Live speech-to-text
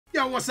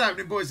Yo, what's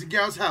happening, boys and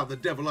girls? How the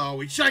devil are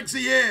we? Shanksy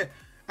here,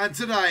 and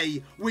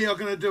today we are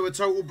going to do a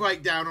total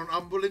breakdown on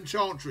Umbral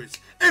Enchantress.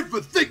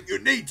 Everything you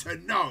need to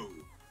know.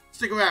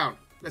 Stick around.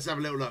 Let's have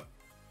a little look.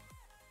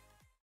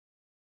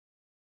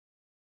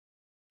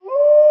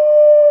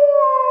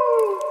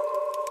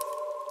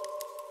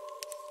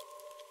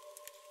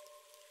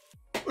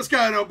 What's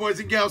going on, boys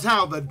and girls?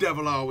 How the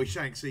devil are we?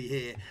 Shanksy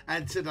here,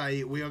 and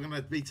today we are going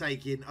to be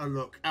taking a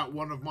look at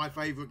one of my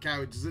favourite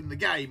characters in the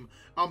game,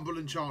 Umbral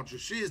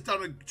Enchantress. She has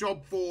done a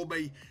job for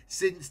me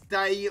since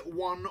day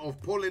one of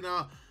pulling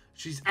her.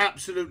 She's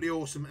absolutely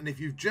awesome, and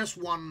if you've just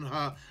won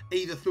her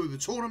either through the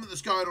tournament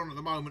that's going on at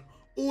the moment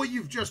or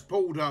you've just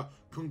pulled her,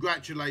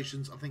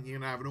 congratulations. I think you're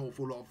going to have an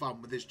awful lot of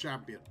fun with this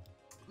champion.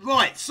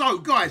 Right, so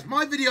guys,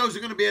 my videos are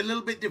going to be a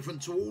little bit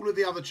different to all of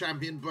the other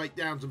champion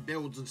breakdowns and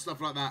builds and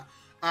stuff like that.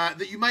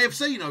 That you may have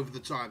seen over the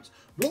times.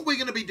 What we're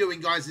going to be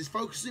doing, guys, is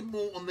focusing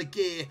more on the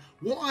gear,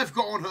 what I've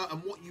got on her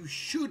and what you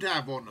should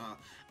have on her,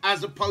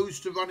 as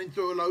opposed to running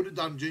through a load of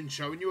dungeons,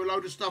 showing you a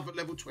load of stuff at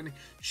level 20.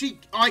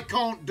 I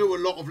can't do a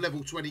lot of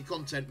level 20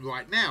 content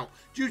right now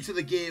due to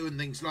the gear and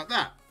things like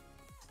that.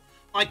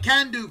 I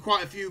can do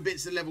quite a few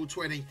bits at level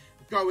 20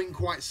 going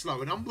quite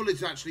slow, and Umbral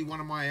is actually one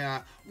of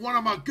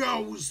my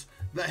girls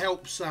that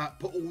helps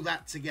put all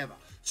that together.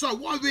 So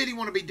what I really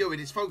want to be doing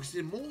is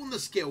focusing more on the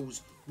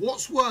skills,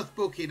 what's worth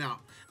booking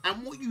up,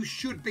 and what you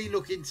should be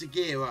looking to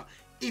gear her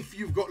if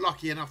you've got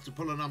lucky enough to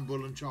pull an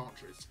Umbral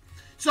Enchantress.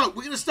 So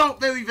we're going to start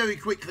very, very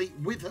quickly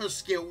with her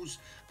skills.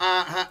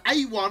 Her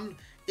A1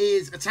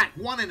 is attack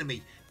one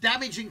enemy.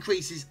 Damage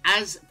increases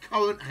as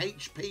current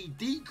HP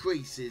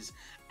decreases,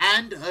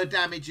 and her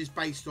damage is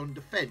based on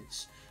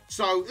defense.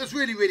 So that's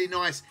really, really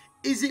nice.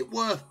 Is it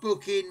worth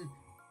booking?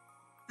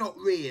 Not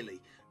really.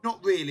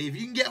 Not really. If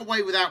you can get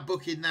away without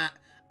booking that,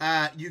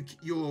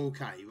 you're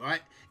okay,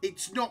 right?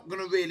 It's not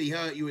going to really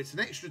hurt you. It's an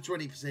extra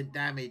 20%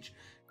 damage.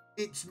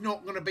 It's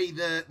not going to be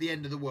the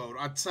end of the world.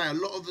 I'd say a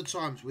lot of the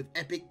times with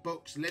epic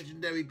books,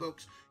 legendary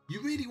books,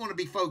 you really want to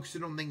be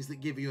focusing on things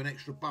that give you an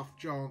extra buff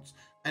chance,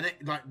 and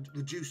like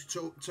reduced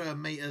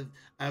turn meter,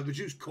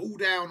 reduced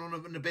cooldown on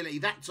an ability,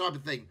 that type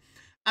of thing,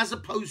 as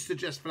opposed to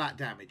just flat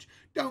damage.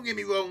 Don't get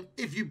me wrong.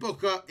 If you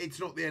book her, it's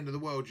not the end of the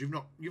world.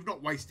 You've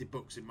not wasted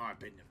books, in my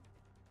opinion.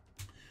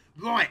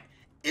 Right.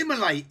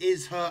 Immolate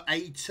is her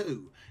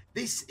A2.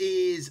 This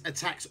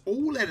attacks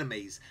all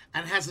enemies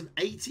and has an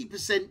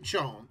 80%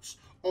 chance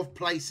of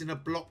placing a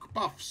block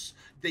buffs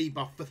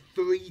debuff for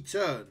 3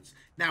 turns.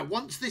 Now,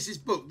 once this is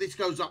booked, this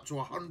goes up to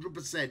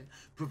 100%,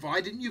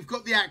 providing you've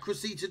got the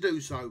accuracy to do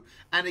so.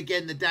 And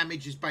again, the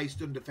damage is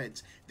based on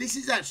defense. This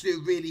is actually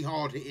a really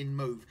hard-hitting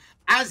move,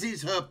 as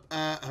is her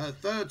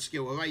third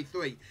skill, her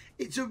A3.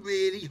 It's a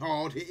really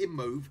hard-hitting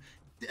move.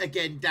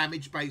 Again,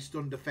 damage based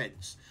on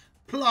defense.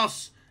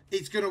 Plus,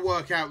 it's going to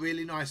work out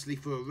really nicely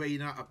for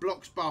Arena. A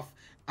blocks buff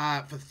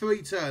for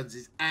 3 turns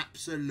is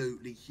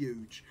absolutely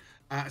huge,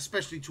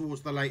 especially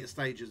towards the later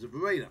stages of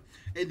Arena.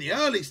 In the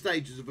early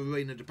stages of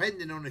Arena,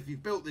 depending on if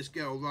you've built this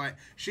girl right,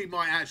 she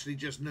might actually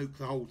just nuke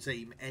the whole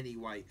team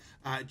anyway,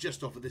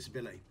 just off of this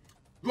ability.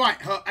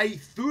 Right, her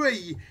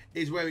A3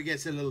 is where it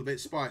gets a little bit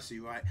spicy,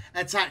 right?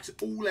 Attacks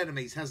all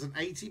enemies, has an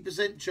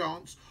 80%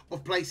 chance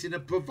of placing a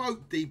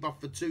provoke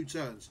debuff for 2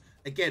 turns.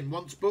 Again,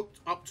 once booked,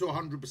 up to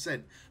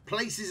 100%.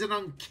 Places an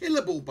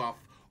unkillable buff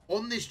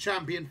on this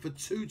champion for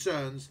 2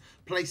 turns.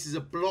 Places a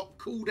block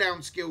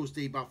cooldown skills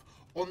debuff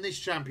on this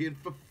champion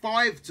for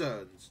 5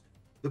 turns.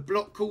 The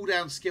block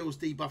cooldown skills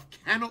debuff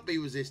cannot be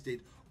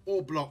resisted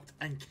or blocked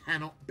and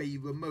cannot be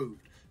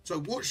removed.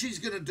 So what she's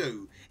going to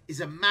do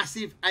is a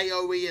massive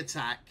AoE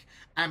attack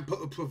and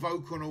put a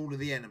provoke on all of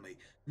the enemy.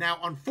 Now,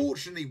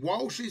 unfortunately,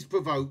 while she's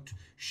provoked,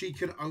 she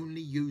can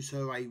only use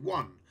her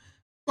A1.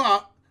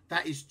 But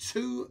that is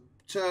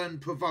 2-turn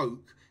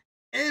provoke,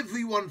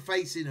 everyone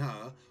facing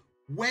her,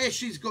 where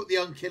she's got the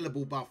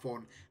unkillable buff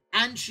on,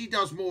 and she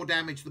does more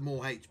damage the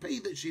more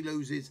HP that she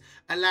loses,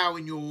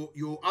 allowing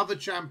your other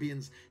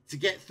champions to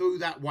get through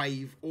that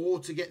wave or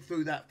to get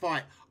through that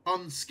fight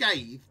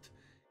unscathed,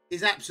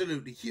 is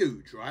absolutely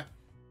huge, right?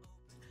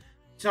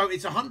 So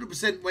it's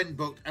 100% when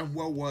booked and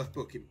well worth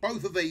booking.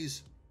 Both of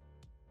these,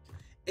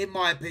 in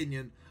my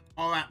opinion,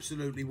 are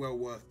absolutely well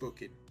worth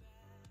booking.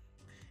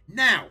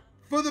 Now,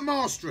 for the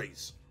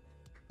masteries,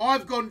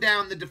 I've gone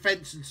down the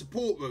defense and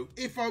support route.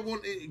 If I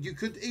wanted, you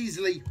could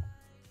easily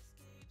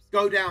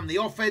go down the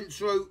offense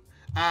route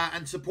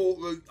and support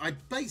route.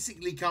 I'd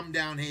basically come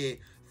down here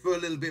for a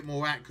little bit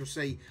more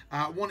accuracy.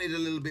 Wanted a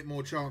little bit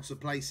more chance of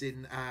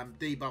placing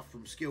debuff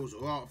from skills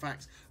or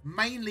artifacts,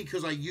 mainly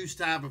because I used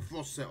to have a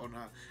frost set on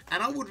her,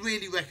 and I would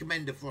really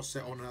recommend a frost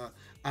set on her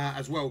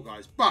as well,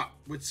 guys. But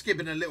we're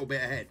skipping a little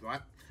bit ahead, right?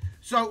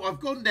 So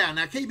I've gone down.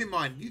 Now, keep in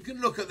mind, you can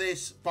look at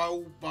this by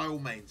all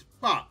means,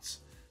 but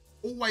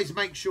always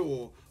make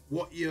sure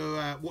what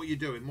you're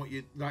doing, what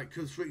you like.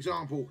 Because, for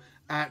example,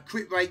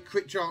 crit rate,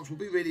 crit chance will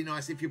be really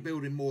nice if you're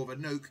building more of a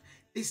nuke.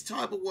 This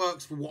type of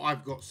works for what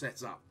I've got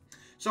set up.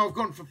 So I've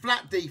gone for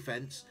flat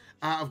defense.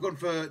 I've gone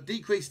for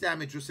decreased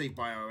damage received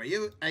by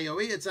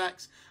AoE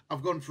attacks.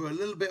 I've gone for a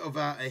little bit of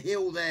a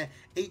heal there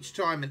each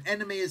time an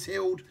enemy is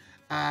healed.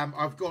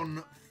 I've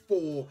gone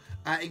for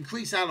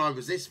increase ally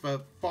resist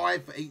for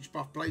 5 for each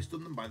buff placed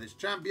on them by this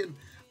champion.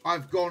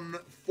 I've gone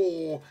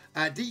for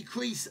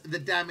decrease the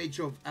damage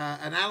of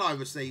an ally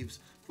receives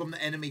from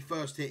the enemy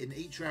first hit in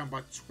each round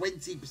by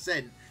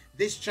 20%.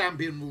 This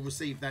champion will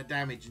receive that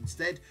damage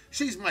instead.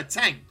 She's my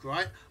tank,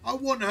 right? I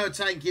want her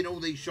tanking all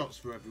these shots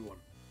for everyone.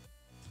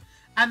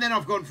 And then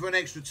I've gone for an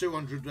extra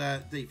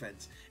 200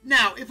 defense.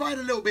 Now, if I had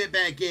a little bit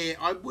better gear,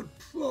 I would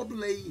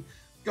probably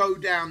go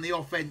down the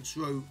offense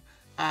route.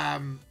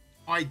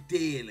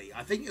 Ideally,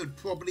 I think it would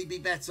probably be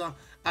better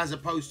as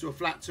opposed to a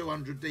flat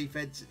 200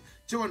 defense.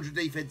 200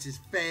 defense is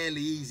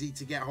fairly easy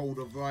to get hold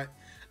of, right?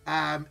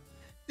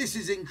 This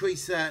is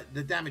increase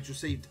the damage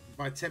received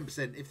by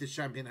 10% if this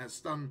champion has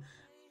stun.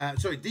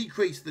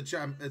 Decrease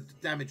the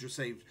damage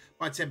received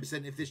by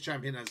 10% if this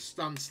champion has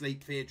stun,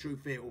 sleep, fear, true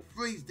fear, or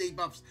freeze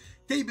debuffs.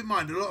 Keep in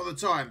mind, a lot of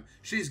the time,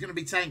 she's going to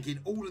be tanking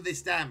all of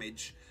this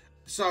damage.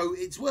 So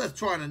it's worth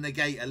trying to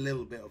negate a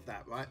little bit of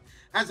that, right?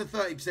 Has a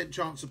 30%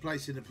 chance of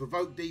placing a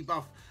provoke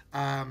debuff.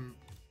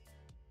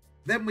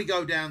 Then we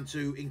go down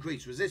to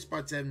increase resist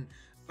by 10,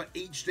 but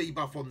each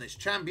debuff on this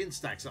champion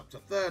stacks up to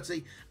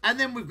 30. And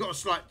then we've got a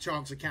slight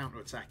chance of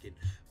counter-attacking.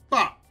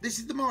 But this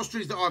is the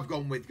masteries that I've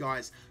gone with,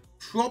 guys.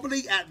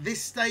 Probably at this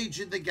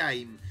stage in the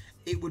game,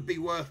 it would be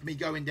worth me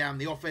going down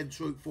the offense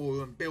route for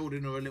her and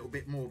building her a little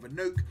bit more of a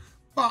nuke.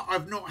 But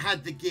I've not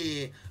had the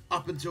gear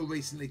up until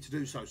recently to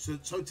do so.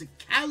 So to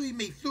carry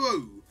me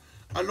through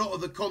a lot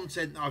of the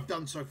content that I've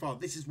done so far,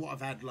 this is what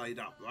I've had laid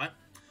up, right?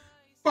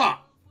 But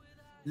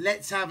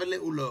let's have a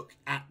little look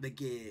at the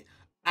gear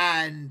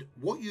and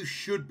what you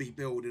should be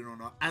building on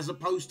her as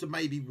opposed to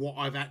maybe what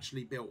I've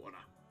actually built on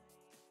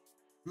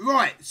her.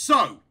 Right,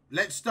 so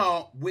let's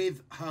start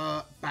with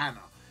her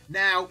banner.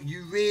 Now,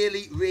 you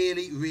really,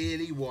 really,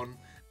 really want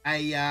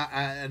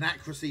an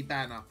accuracy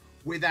banner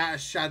without a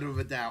shadow of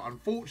a doubt.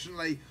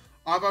 Unfortunately,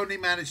 I've only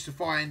managed to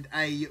find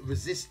a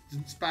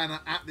resistance banner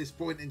at this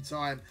point in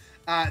time.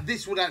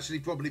 This would actually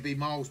probably be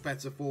miles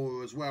better for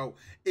her as well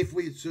if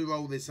we were to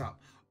roll this up.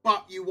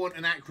 But you want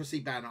an accuracy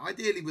banner,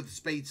 ideally with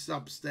speed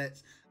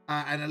substats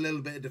and a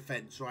little bit of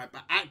defense, right?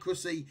 But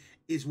accuracy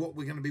is what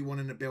we're going to be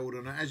wanting to build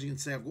on her. As you can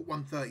see, I've got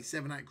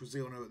 137 accuracy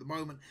on her at the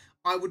moment.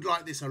 I would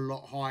like this a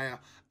lot higher.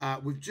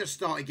 We've just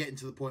started getting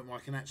to the point where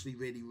I can actually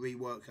really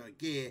rework her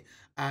gear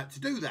to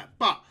do that.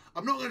 But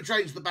I'm not going to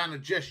change the banner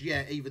just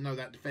yet, even though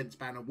that defense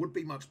banner would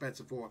be much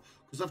better for her,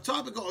 because I've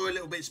type of got her a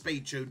little bit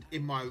speed tuned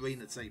in my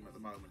arena team at the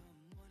moment.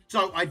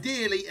 So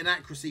ideally an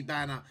accuracy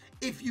banner.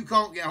 If you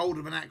can't get hold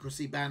of an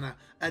accuracy banner,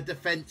 a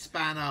defense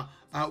banner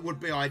would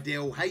be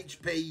ideal.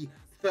 HP,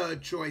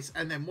 third choice,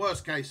 and then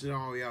worst case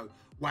scenario,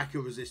 whack a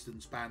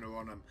resistance banner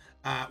on them.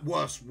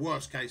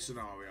 Worst case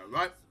scenario,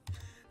 right?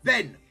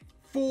 Then,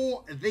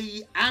 for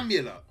the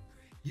amulet,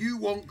 you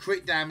want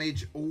crit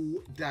damage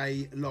all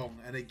day long.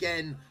 And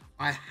again,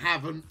 I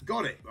haven't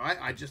got it, right?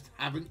 I just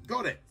haven't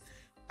got it.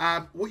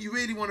 What you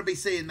really want to be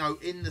seeing, though,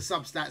 in the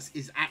substats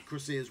is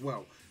accuracy as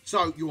well.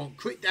 So, you want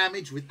crit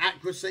damage with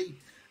accuracy,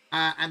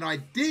 and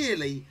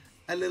ideally,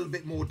 a little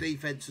bit more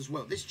defense as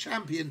well. This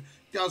champion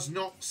does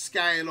not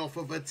scale off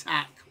of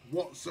attack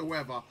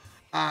whatsoever.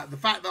 The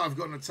fact that I've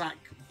got an attack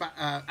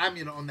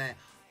amulet on there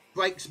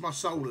breaks my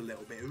soul a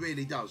little bit. It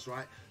really does,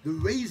 right? The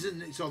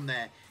reason it's on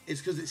there is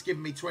because it's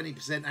giving me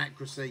 20%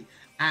 accuracy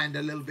and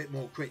a little bit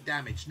more crit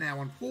damage. Now,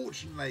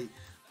 unfortunately,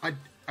 I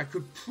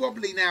could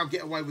probably now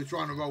get away with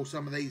trying to roll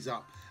some of these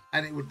up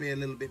and it would be a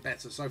little bit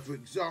better. So, for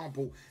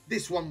example,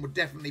 this one would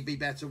definitely be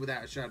better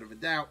without a shadow of a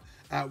doubt,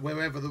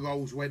 wherever the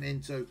rolls went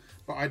into.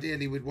 But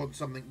ideally, we'd want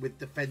something with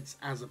defense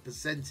as a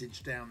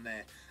percentage down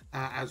there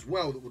as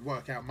well that would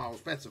work out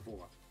miles better for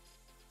her.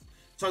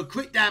 So,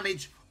 crit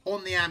damage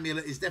on the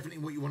amulet is definitely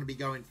what you want to be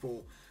going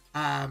for.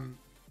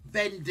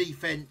 Then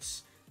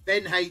defense,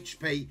 then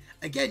HP.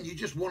 Again, you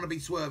just want to be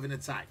swerving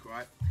attack,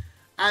 right?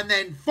 And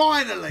then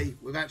finally,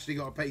 we've actually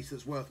got a piece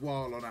that's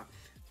worthwhile on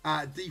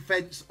her.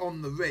 Defense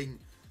on the ring.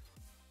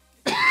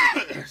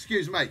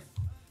 Excuse me.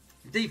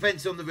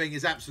 Defense on the ring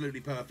is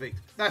absolutely perfect.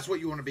 That's what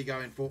you want to be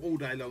going for all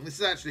day long. This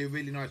is actually a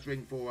really nice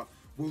ring for her.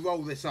 We'll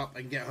roll this up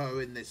and get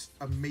her in this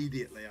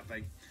immediately, I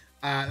think.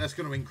 That's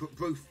going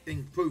to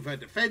improve her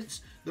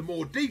defense. The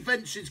more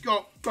defense she's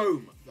got,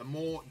 boom, the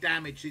more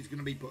damage she's going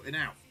to be putting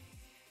out.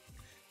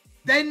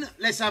 Then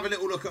let's have a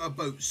little look at her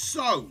boots.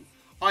 So,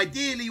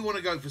 ideally you want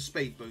to go for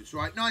speed boots,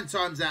 right? 9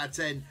 times out of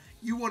 10,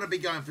 you want to be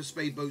going for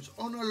speed boots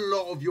on a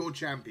lot of your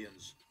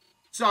champions.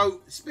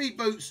 So, speed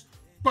boots,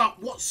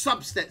 but what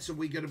substats are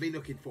we going to be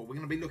looking for? We're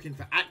going to be looking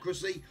for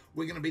accuracy.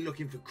 We're going to be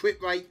looking for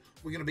crit rate.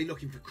 We're going to be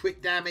looking for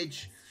crit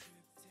damage.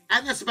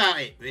 And that's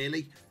about it,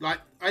 really.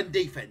 And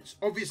defense.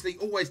 Obviously,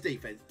 always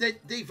defense.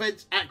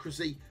 Defense,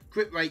 accuracy,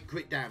 crit rate,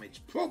 crit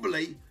damage.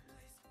 Probably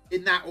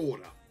in that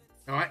order.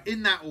 All right,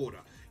 in that order.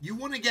 You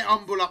want to get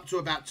Umbral up to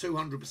about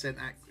 200%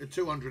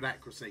 200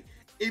 accuracy.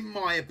 In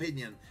my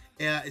opinion,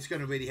 it's going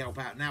to really help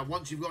out. Now,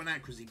 once you've got an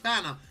accuracy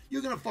banner,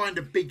 you're going to find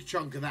a big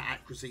chunk of that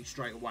accuracy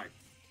straight away.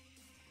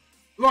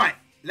 Right,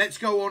 let's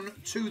go on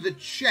to the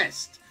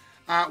chest.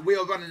 We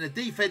are running a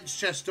defense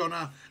chest on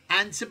her,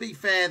 and to be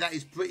fair, that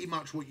is pretty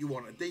much what you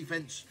want. A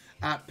defense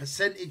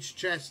percentage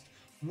chest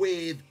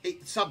with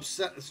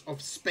subsets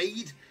of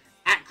speed,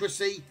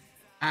 accuracy,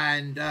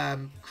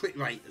 and crit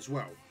rate as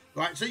well.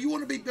 Right, so you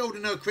want to be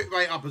building her crit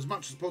rate up as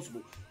much as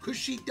possible, because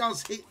she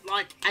does hit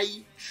like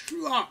a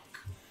truck.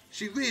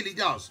 She really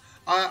does.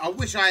 I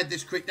wish I had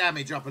this crit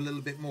damage up a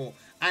little bit more,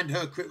 and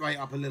her crit rate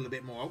up a little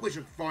bit more. I wish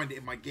I could find it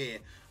in my gear.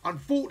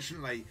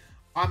 Unfortunately,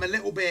 I'm a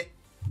little bit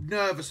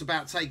nervous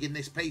about taking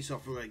this piece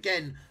off her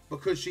again,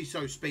 because she's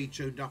so speed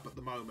tuned up at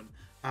the moment.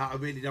 I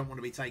really don't want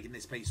to be taking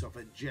this piece off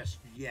her just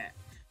yet.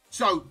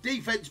 So,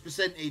 defense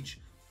percentage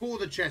for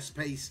the chest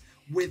piece,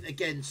 with,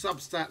 again,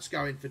 substats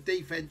going for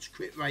defense,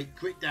 crit rate,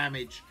 crit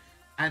damage,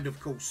 and, of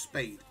course,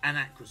 speed and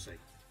accuracy.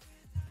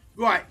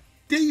 Right,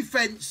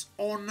 defense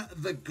on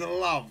the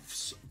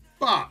gloves.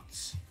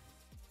 But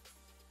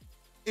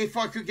if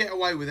I could get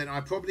away with it, and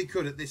I probably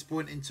could at this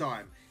point in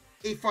time,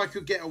 if I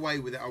could get away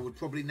with it, I would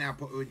probably now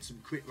put her in some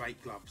crit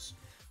rate gloves.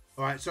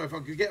 All right, so if I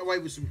could get away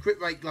with some crit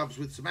rate gloves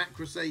with some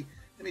accuracy,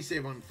 let me see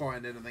if I can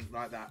find anything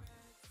like that.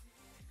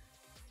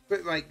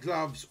 Crit rate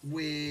gloves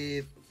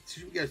with,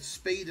 should we go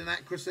speed and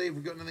accuracy? Have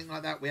we got anything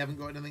like that? We haven't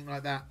got anything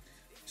like that.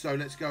 So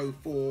let's go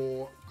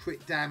for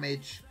crit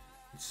damage,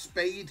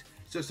 speed.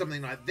 So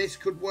something like this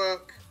could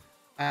work.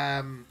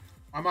 I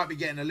might be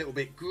getting a little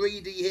bit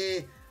greedy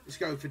here. Let's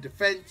go for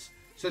defense.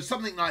 So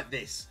something like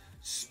this.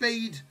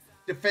 Speed,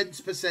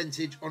 defense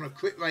percentage on a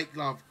crit rate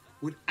glove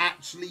would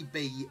actually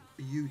be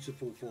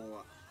beautiful for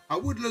her. I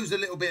would lose a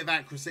little bit of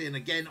accuracy, and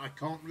again, I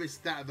can't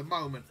risk that at the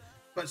moment.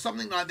 But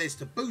something like this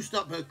to boost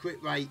up her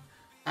crit rate,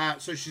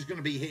 so she's going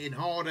to be hitting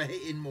harder,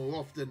 hitting more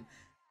often,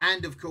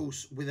 and of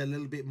course, with a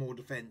little bit more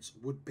defense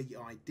would be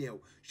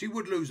ideal. She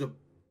would lose a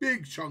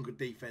big chunk of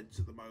defense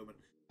at the moment.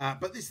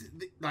 But this is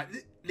like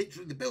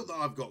literally the build that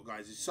I've got,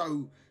 guys, is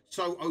so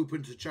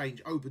open to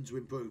change, open to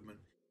improvement.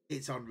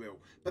 It's unreal.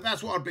 But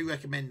that's what I'd be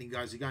recommending,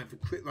 guys. You're going for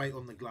crit rate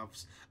on the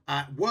gloves.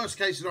 Worst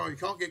case scenario, you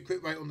can't get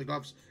crit rate on the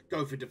gloves,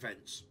 go for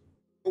defense.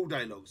 All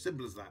day long.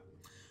 Simple as that.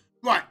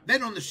 Right,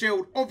 then on the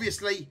shield,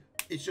 obviously,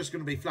 it's just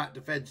going to be flat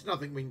defense.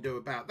 Nothing we can do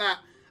about that.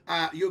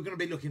 You're going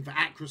to be looking for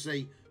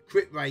accuracy,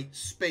 crit rate,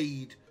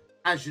 speed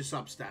as your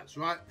substats,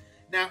 right?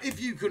 Now,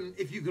 if you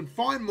can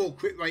find more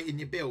crit rate in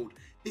your build,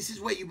 this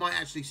is where you might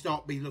actually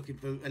start be looking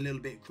for a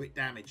little bit of crit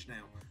damage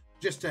now,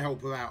 just to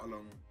help her out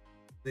along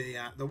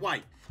the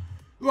way.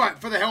 Right,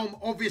 for the helm,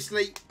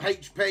 obviously,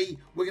 HP,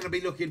 we're going to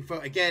be looking for,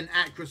 again,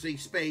 accuracy,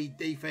 speed,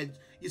 defense.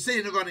 You're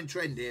seeing a running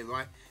trend here,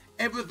 right?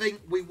 Everything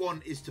we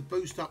want is to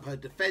boost up her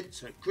defense,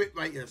 her crit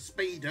rate, her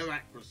speed, her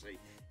accuracy.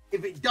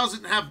 If it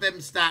doesn't have them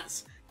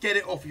stats, get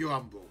it off your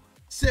Umbral.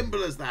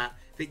 Simple as that.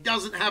 If it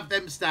doesn't have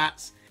them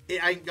stats,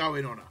 it ain't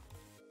going on her.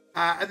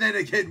 And then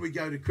again, we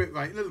go to crit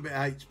rate, a little bit of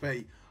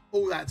HP,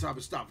 all that type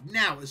of stuff.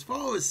 Now, as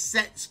far as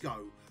sets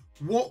go,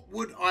 what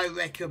would I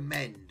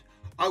recommend?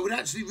 I would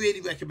actually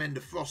really recommend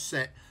a frost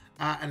set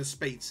and a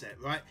speed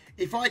set, right?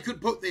 If I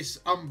could put this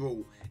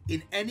Umbral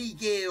in any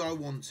gear I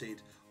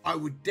wanted, I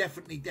would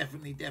definitely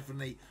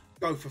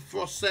go for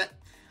frost set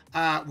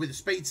with a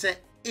speed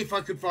set if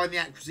I could find the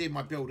accuracy in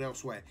my build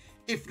elsewhere.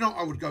 If not,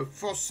 I would go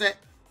frost set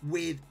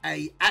with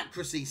a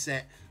accuracy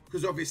set,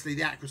 because obviously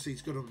the accuracy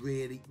is going to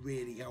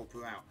really help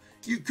her out.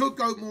 You could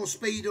go more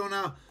speed on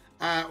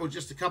her or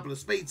just a couple of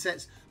speed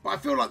sets, but I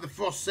feel like the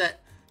frost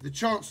set, the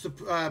chance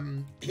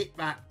to hit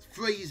that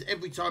freeze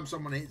every time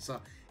someone hits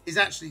her is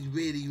actually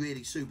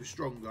really super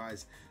strong,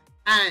 guys.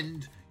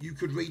 And you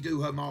could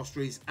redo her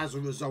masteries as a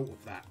result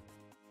of that.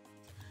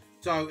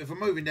 So if I'm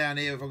moving down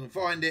here, if I can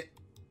find it,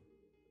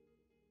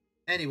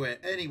 anywhere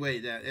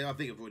down here, I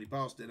think I've already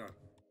passed it, no.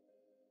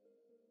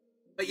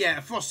 But yeah,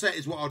 a frost set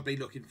is what I'd be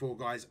looking for,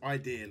 guys,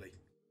 ideally.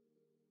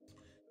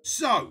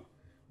 So,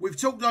 we've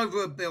talked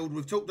over a build,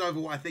 we've talked over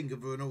what I think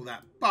of her and all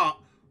that, but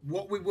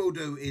what we will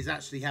do is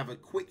actually have a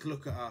quick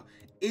look at her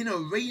in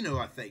Arena,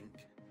 I think,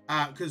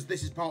 because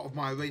this is part of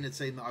my Arena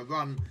team that I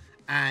run,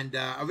 and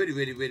I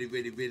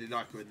really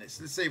like her in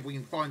this. Let's see if we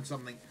can find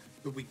something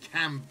that we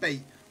can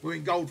beat. We're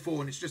in gold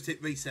 4 and it's just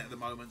hit reset at the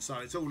moment, so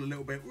it's all a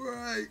little bit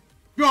right.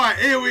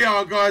 Here we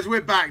are, guys,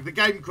 we're back. The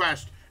game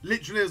crashed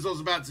literally as I was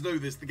about to do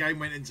this. The game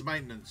went into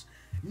maintenance.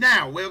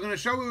 Now we're going to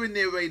show her in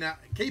the Arena.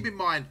 Keep in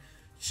mind,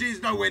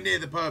 she's nowhere near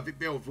the perfect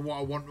build for what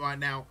I want right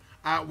now.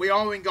 We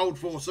are in gold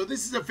 4, so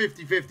this is a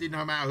 50-50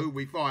 no matter who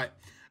we fight.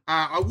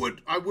 I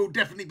will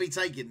definitely be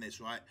taking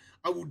this, right?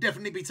 I will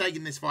definitely be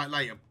taking this fight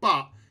later,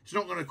 but it's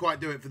not going to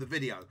quite do it for the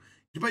video.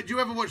 But do you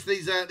ever watch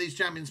these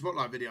Champion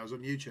Spotlight videos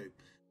on YouTube?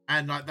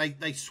 And like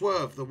they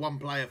swerve the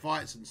one-player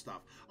fights and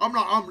stuff.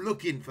 I'm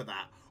looking for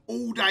that.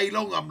 All day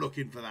long I'm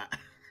looking for that.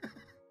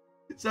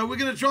 So we're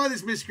going to try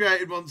this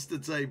miscreated monster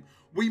team.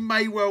 We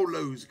may well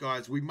lose,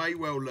 guys. We may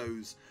well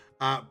lose.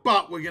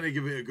 But we're going to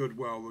give it a good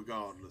whirl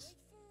regardless.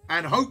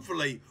 And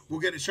hopefully we'll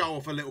get to show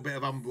off a little bit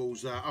of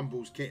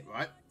Umbral's kit,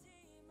 right?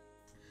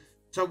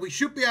 So we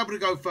should be able to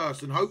go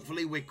first. And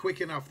hopefully we're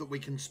quick enough that we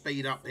can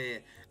speed up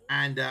here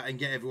and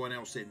get everyone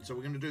else in. So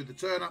we're going to do the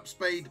turn up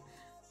speed.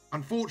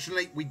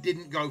 Unfortunately, we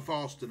didn't go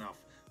fast enough.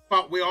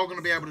 But we are going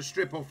to be able to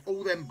strip off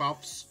all them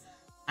buffs.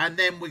 And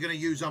then we're going to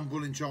use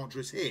Umbral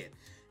Enchantress here.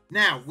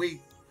 Now, we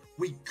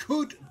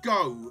could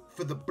go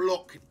for the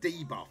block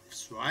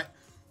debuffs, right?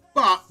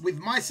 But with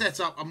my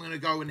setup, I'm going to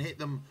go and hit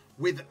them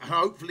with,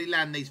 hopefully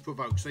land these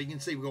provokes. So you can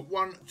see we've got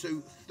 1,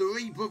 2,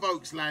 3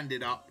 provokes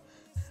landed up.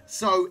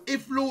 So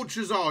if Lord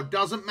Shazar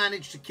doesn't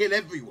manage to kill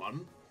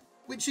everyone,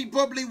 which he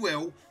probably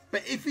will,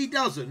 but if he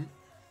doesn't,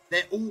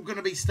 they're all going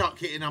to be stuck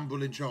hitting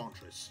Umbral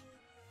Enchantress.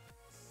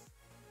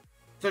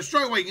 So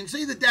straight away, you can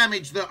see the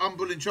damage that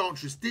Umbral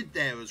Enchantress did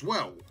there as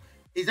well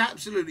is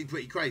absolutely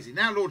pretty crazy.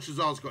 Now Lord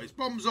Shazar's got his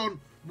bombs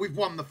on. We've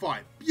won the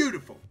fight.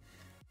 Beautiful.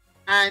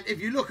 And if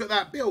you look at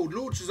that build,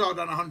 Lord Shazar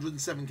done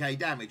 107k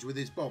damage with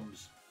his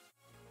bombs.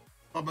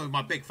 I'll move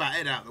my big fat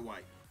head out of the way.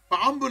 But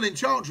Umbral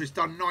Enchantress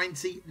done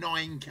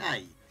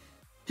 99k.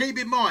 Keep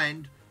in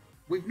mind,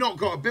 we've not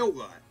got a build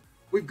right.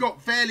 We've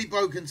got fairly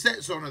broken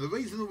sets on her. The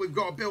reason that we've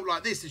got a build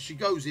like this is she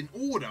goes in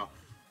order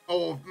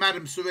of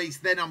Madame Cerise,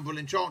 then Umbral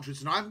Enchantress.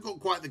 And I haven't got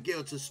quite the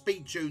gear to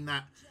speed tune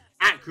that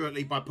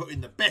accurately by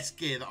putting the best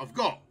gear that I've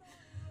got.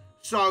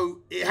 So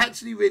it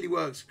actually really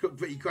works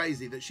pretty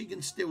crazy that she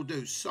can still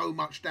do so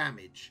much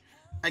damage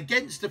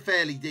against a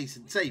fairly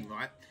decent team,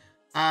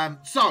 right?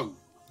 So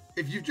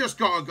if you've just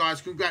got her,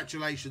 guys,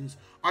 congratulations.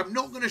 I'm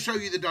not going to show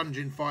you the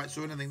dungeon fights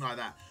or anything like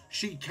that.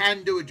 She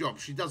can do a job.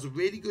 She does a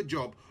really good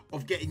job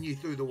of getting you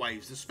through the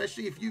waves,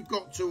 especially if you've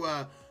got to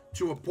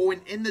a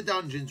point in the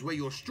dungeons where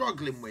you're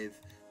struggling with,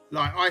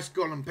 like Ice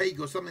Golem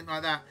Peak or something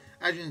like that.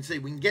 As you can see,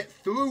 we can get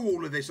through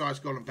all of this Ice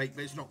Golem Peak,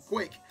 but it's not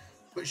quick.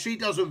 But she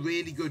does a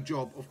really good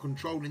job of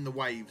controlling the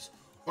waves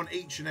on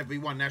each and every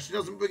one. Now, she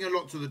doesn't bring a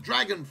lot to the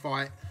dragon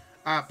fight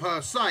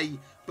per se,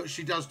 but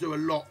she does do a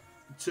lot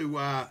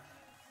to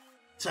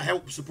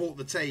help support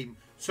the team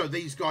so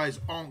these guys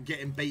aren't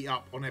getting beat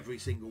up on every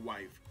single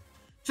wave.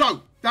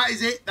 So, that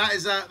is it. That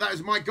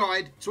is my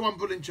guide to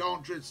Umbral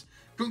Enchantress.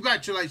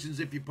 Congratulations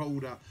if you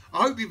pulled her.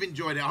 I hope you've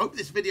enjoyed it. I hope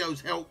this video's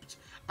helped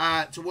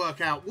to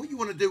work out what you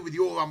want to do with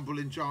your Umbral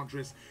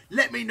Enchantress.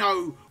 Let me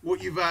know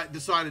what you've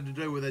decided to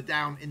do with her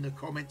down in the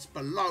comments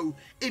below.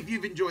 If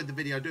you've enjoyed the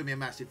video, do me a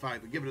massive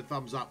favour. Give it a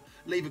thumbs up.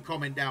 Leave a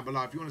comment down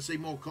below. If you want to see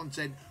more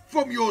content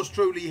from yours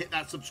truly, hit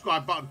that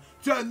subscribe button.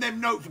 Turn them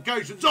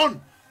notifications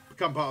on.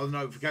 Become part of the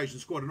notification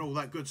squad and all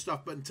that good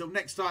stuff. But until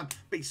next time,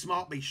 be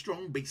smart, be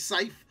strong, be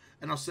safe.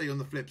 And I'll see you on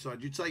the flip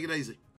side. You take it easy.